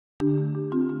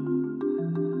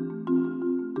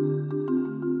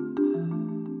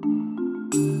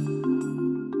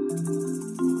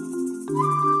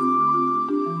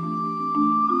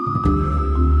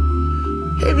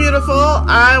beautiful.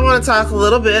 I want to talk a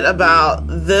little bit about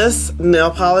this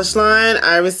nail polish line.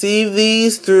 I received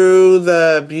these through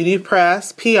the Beauty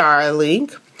Press PR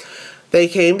link. They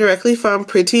came directly from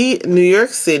Priti, New York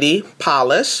City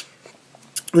Polish.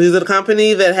 These are the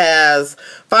company that has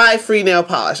 5 free nail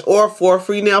polish or 4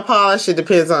 free nail polish. It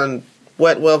depends on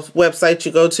what website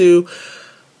you go to.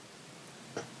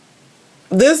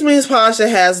 This means polish that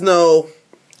has no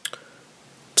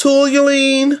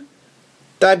toluene,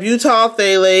 dibutyl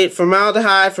phthalate,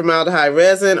 formaldehyde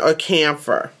resin, or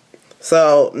camphor.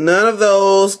 So none of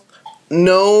those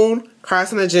known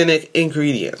carcinogenic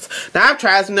ingredients. Now I've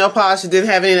tried some nail polish that didn't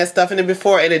have any of that stuff in it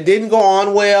before, and it didn't go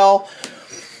on well,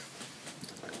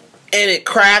 and it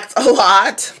cracked a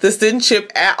lot. This didn't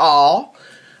chip at all.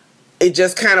 It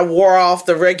just kind of wore off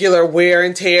the regular wear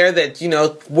and tear that, you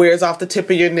know, wears off the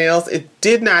tip of your nails. It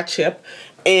did not chip.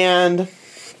 And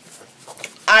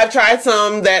I've tried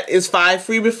some that is 5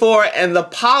 free before, and the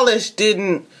polish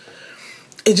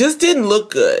it just didn't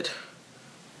look good.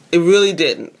 It really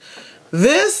didn't.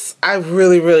 This I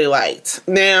really liked.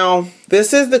 Now,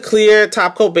 this is the clear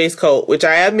top coat base coat, which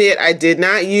I admit I did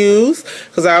not use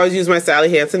because I always use my Sally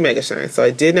Hansen Mega Shine, so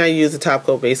I did not use the top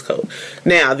coat base coat.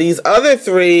 Now, these other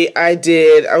 3 I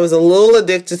did. I was a little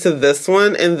addicted to this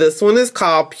one, and this one is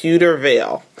called Pewter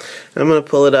Veil. I'm going to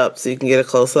pull it up so you can get a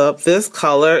close up. This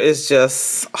color is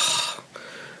just,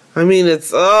 I mean,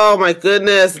 it's, oh my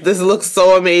goodness, this looks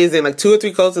so amazing. Like 2 or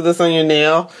 3 coats of this on your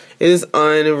nail. It is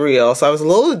unreal. So I was a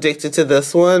little addicted to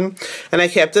this one, and I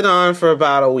kept it on for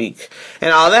about a week.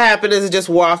 And all that happened is it just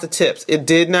wore off the tips. It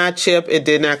did not chip. It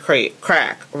did not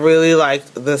crack. Really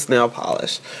liked this nail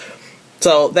polish.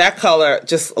 So that color,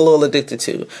 just a little addicted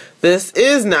to. This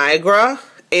is Nigra,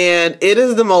 and it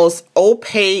is the most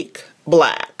opaque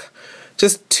black.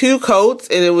 Just 2 coats,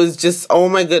 and it was just, oh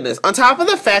my goodness. On top of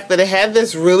the fact that it had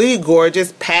this really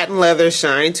gorgeous patent leather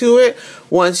shine to it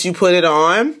once you put it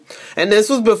on. And this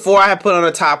was before I had put on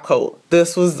a top coat.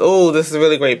 This was, oh, this is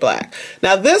really great black.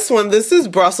 Now this one, this is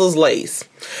Brussels lace.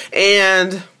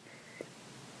 And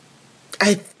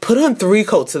I put on 3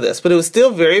 coats of this, but it was still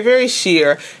very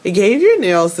sheer. It gave your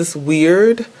nails this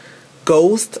weird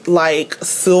ghost-like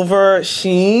silver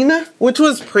sheen, which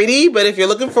was pretty, but if you're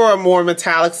looking for a more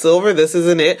metallic silver, this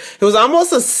isn't it. It was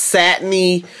almost a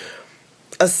satiny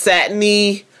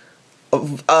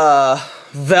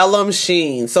vellum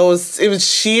sheen. So it was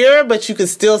sheer, but you could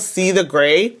still see the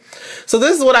gray. So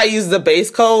this is what I use the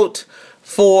base coat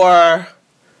for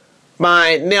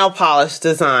my nail polish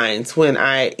designs when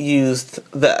I used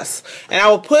this. And I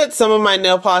will put some of my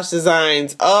nail polish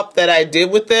designs up that I did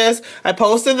with this. I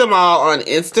posted them all on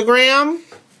Instagram.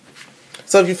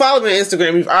 So if you follow me on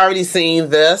Instagram, you've already seen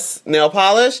this nail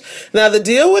polish. Now the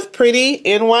deal with Priti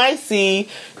NYC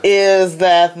is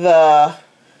that the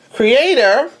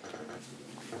creator,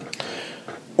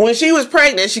 when she was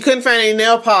pregnant, she couldn't find any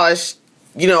nail polish,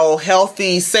 you know,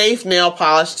 healthy, safe nail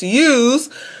polish to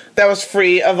use that was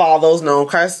free of all those known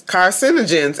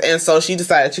carcinogens, and so she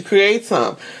decided to create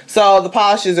some. So the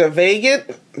polishes are vegan.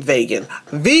 They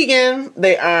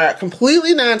are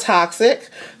completely non-toxic.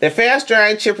 They're fast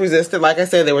drying, chip resistant. Like I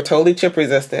said, they were totally chip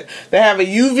resistant. They have a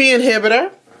UV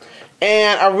inhibitor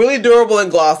and are really durable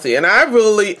and glossy. And I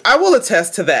will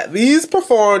attest to that. These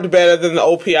performed better than the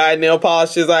OPI nail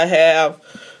polishes I have.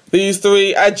 These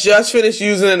 3. I just finished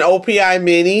using an OPI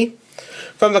mini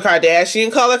from the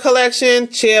Kardashian color collection,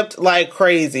 chipped like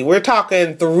crazy. We're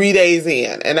talking 3 days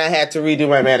in, and I had to redo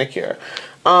my manicure.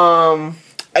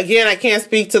 Again, I can't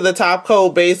speak to the top coat,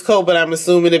 base coat, but I'm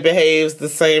assuming it behaves the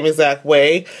same exact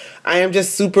way. I am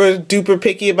just super duper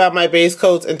picky about my base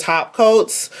coats and top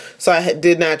coats, so I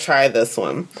did not try this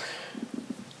one.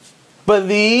 But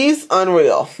these,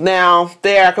 unreal. Now,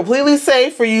 they are completely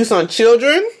safe for use on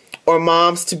children or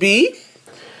moms-to-be.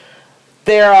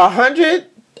 There are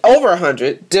over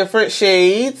 100 different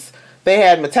shades. They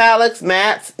had metallics,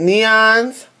 mattes,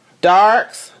 neons,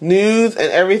 darks, nudes,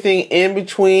 and everything in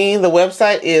between. The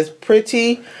website is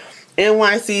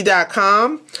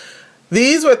PritiNYC.com.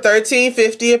 These were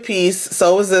 $13.50 a piece.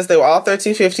 So was this. They were all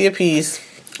 $13.50 a piece.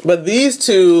 But these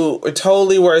 2 are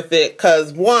totally worth it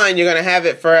because, 1, you're going to have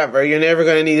it forever. You're never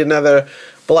going to need another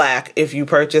black if you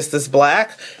purchase this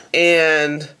black.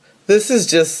 And this is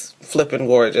just flippin'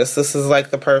 gorgeous. This is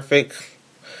like the perfect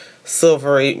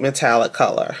silvery metallic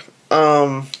color.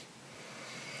 Now,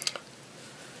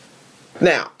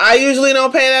 I usually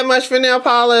don't pay that much for nail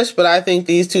polish, but I think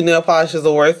these 2 nail polishes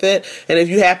are worth it. And if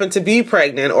you happen to be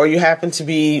pregnant or you happen to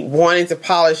be wanting to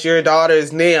polish your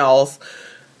daughter's nails,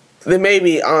 then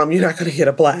maybe you're not going to get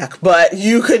a black, but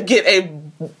you could get a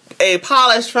a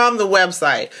polish from the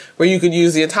website where you could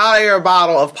use the entire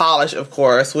bottle of polish, of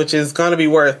course, which is going to be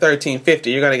worth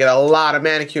 $13.50. You're going to get a lot of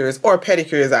manicures or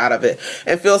pedicures out of it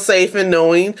and feel safe in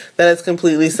knowing that it's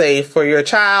completely safe for your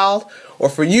child or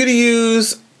for you to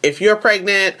use if you're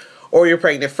pregnant or your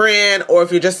pregnant friend, or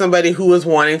if you're just somebody who is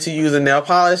wanting to use a nail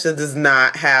polish that does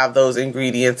not have those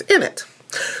ingredients in it.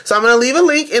 So I'm going to leave a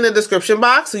link in the description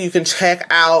box so you can check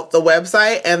out the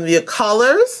website and the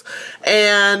colors.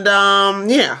 And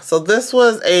yeah, so this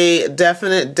was a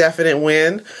definite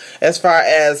win as far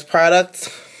as products.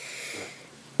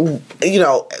 You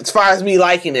know, as far as me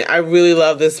liking it, I really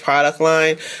love this product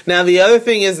line. Now the other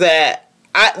thing is that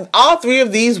all three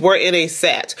of these were in a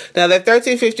set. Now they're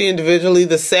 $13.50 individually.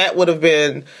 The set would have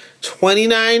been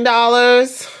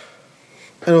 $29.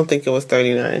 I don't think it was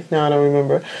 $39. Now I don't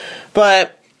remember.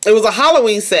 But it was a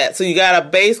Halloween set. So you got a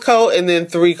base coat and then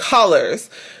 3 colors.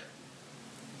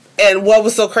 And what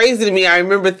was so crazy to me, I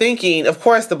remember thinking, of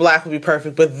course the black would be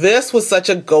perfect, but this was such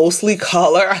a ghostly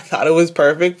color. I thought it was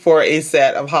perfect for a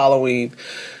set of Halloween,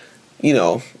 you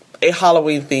know, a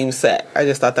Halloween themed set. I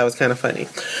just thought that was kind of funny.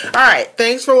 All right,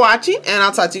 thanks for watching, and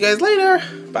I'll talk to you guys later.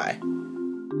 Bye.